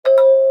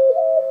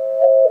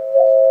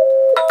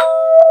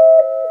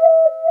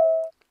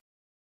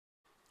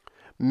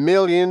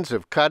Millions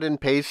of cut and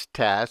paste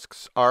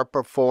tasks are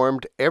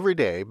performed every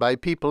day by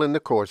people in the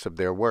course of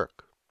their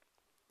work.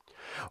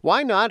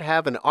 Why not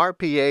have an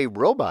RPA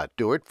robot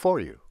do it for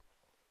you?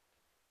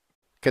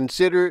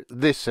 Consider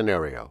this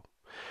scenario.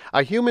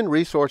 A human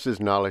resources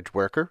knowledge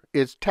worker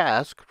is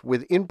tasked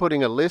with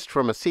inputting a list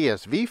from a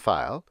CSV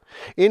file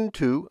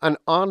into an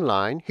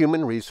online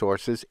human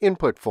resources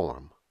input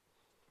form.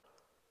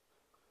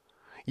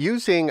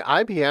 Using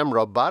IBM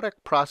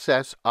Robotic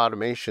Process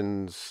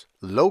Automation's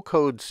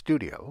Low-Code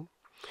Studio,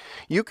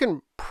 you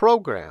can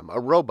program a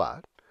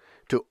robot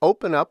to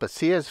open up a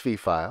CSV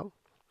file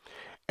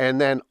and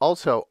then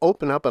also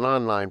open up an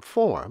online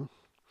form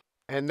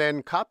and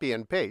then copy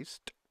and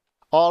paste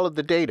all of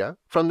the data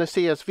from the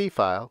CSV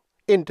file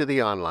into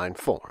the online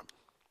form.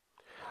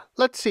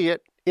 Let's see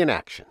it in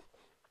action.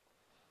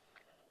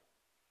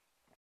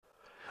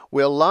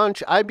 We'll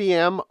launch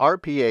IBM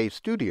RPA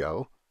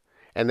Studio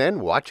and then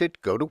watch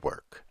it go to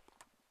work.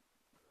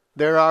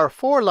 There are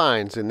 4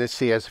 lines in this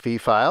CSV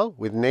file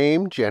with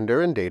name,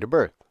 gender, and date of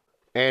birth.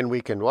 And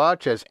we can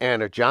watch as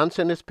Anna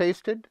Johnson is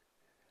pasted,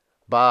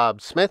 Bob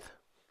Smith,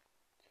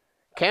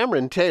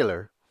 Cameron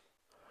Taylor,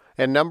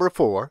 and number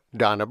 4,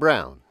 Donna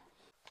Brown.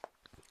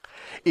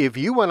 If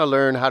you want to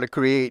learn how to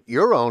create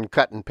your own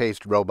cut and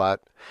paste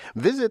robot,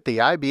 visit the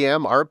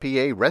IBM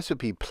RPA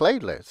recipe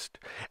playlist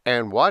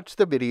and watch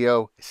the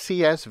video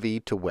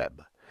CSV to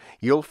Web.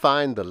 You'll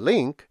find the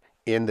link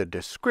in the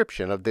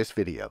description of this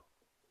video.